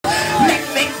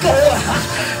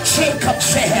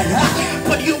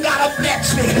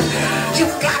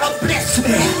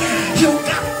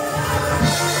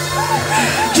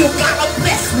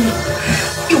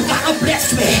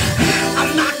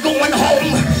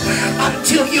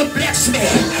you bless me.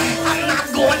 I'm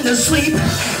not going to sleep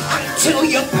until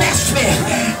you bless me.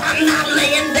 I'm not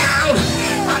laying down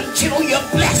until you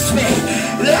bless me.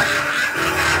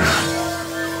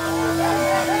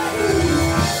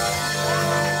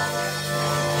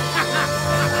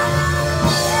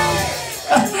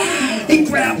 He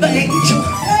grabbed the angel.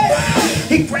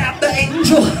 He grabbed the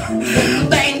angel.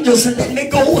 The angel said, let me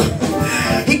go.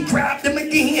 He grabbed him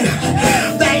again.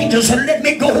 The angel said, let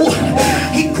me go.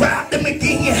 He grabbed him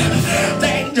again. The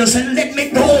angel said, let me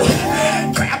go.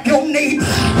 Grab your neighbor.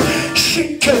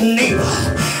 Shake your neighbor.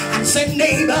 I said,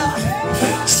 neighbor,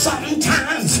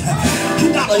 sometimes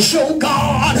you gotta show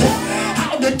God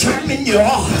how determined you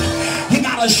are. You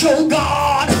gotta show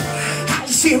God how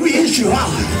serious you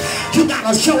are. You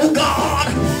gotta show God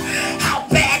how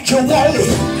bad you want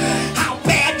it. How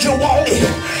bad you want it.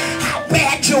 How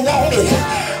bad you want it.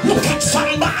 Look at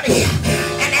somebody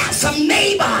and ask some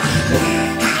neighbor,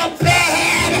 how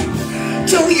bad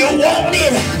do you want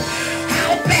it?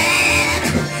 How bad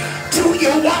do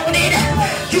you want it?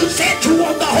 You said you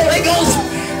want the Holy Ghost.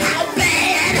 How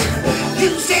bad?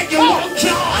 You said you want joy.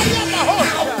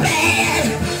 How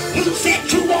bad? You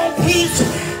said you want peace.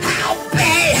 How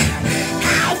bad?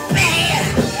 How bad?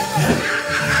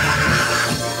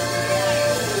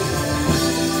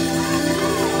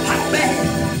 How bad?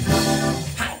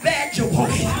 How bad you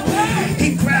want it?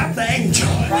 He grabbed the angel,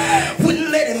 wouldn't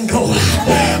let him go.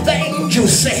 The angel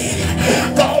said,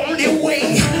 the only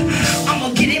way I'm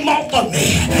gonna get him off of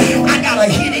me, I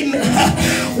gotta hit him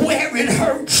where it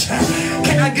hurts.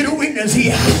 Can I get a witness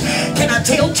here? Can I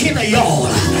tell 10 of y'all,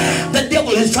 the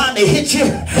devil is trying to hit you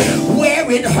where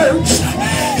it hurts.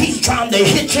 He's trying to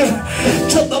hit you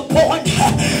to the point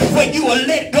where you will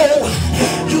let go.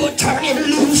 You are turning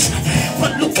loose.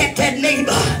 But look at that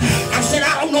neighbor. I said,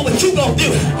 I don't know what you're gonna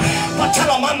do, but tell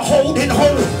him I'm holding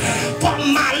on for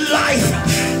my life.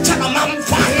 Tell him I'm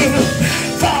fighting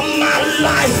for my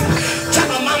life. Tell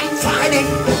him I'm fighting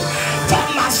for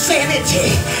my sanity.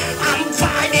 I'm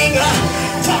fighting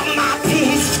for my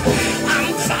peace.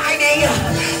 I'm fighting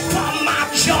for my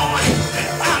joy.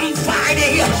 I'm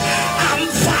fighting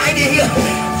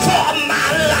for my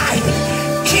life.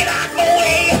 Get out my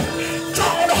way.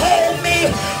 Don't hold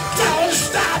me. Don't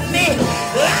stop me.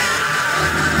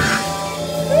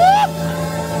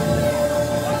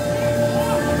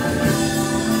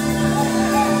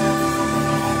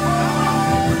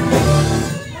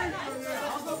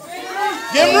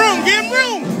 Give him room, give him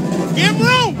room, give him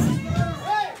room.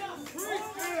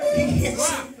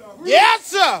 Yes,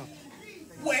 sir.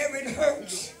 Where it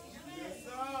hurts.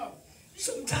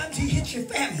 Sometimes he hits your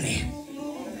family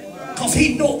because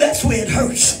he knows that's where it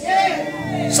hurts.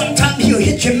 Sometimes he'll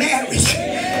hit your marriage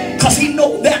because he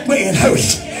knows that's where it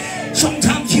hurts.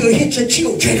 Sometimes he'll hit your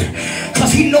children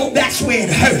because he knows that's where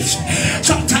it hurts.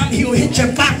 Sometimes he'll hit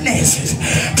your finances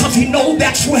because he knows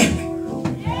that's where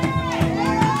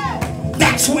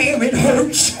it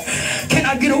hurts. Can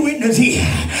I get a witness here?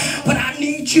 But I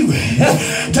need you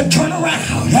to turn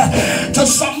around to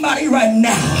somebody right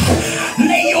now.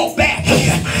 Lay your back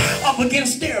up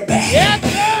against their back. Yes,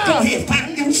 go ahead,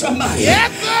 find you somebody.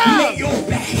 Yes, lay your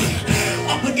back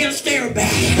up against their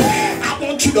back. I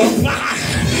want you to apply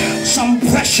some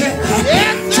pressure to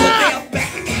their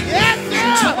back. Yes,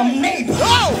 and tell them, neighbor,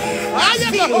 I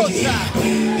feel you.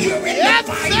 You're in the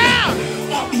fight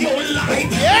of your life.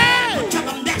 Tell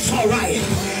them that's all right.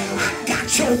 I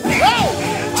got your back.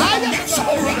 Tell them that's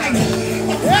all right.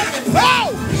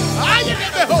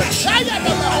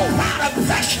 Apply the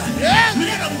pressure. Let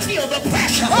them feel the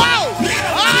pressure. Let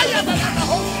them feel the pressure.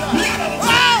 Let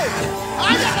them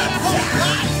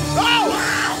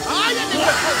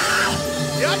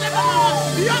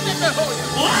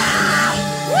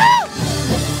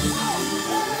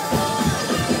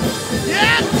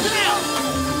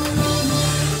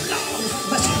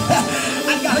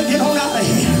I gotta get on out of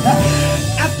here.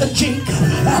 After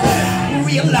Jacob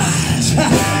realized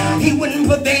he wouldn't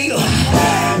prevail,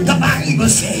 the Bible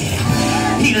said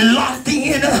he locked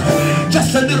in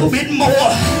just a little bit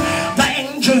more. The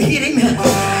angel hit him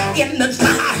in the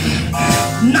thigh,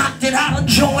 knocked it out of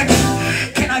joint.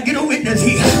 Can I get a witness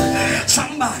here?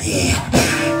 Somebody,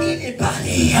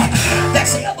 anybody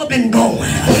that's ever been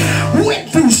going, went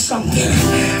through something,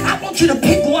 I want you to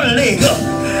pick one leg up,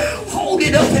 hold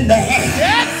it up in the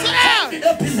air. Hold it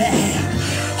up in the air.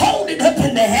 Hold it up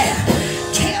in the air.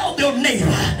 Tell your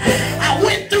neighbor, I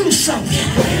went through something,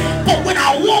 but when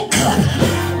I woke up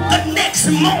the next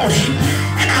morning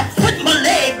and I put my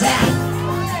leg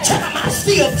down, tell him I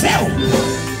still felt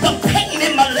the pain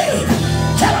in my leg.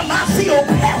 Tell him I still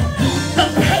felt the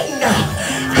pain.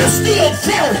 I still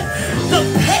felt the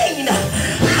pain.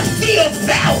 I still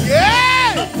felt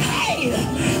Yeah. The pain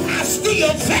I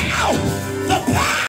still felt. The pain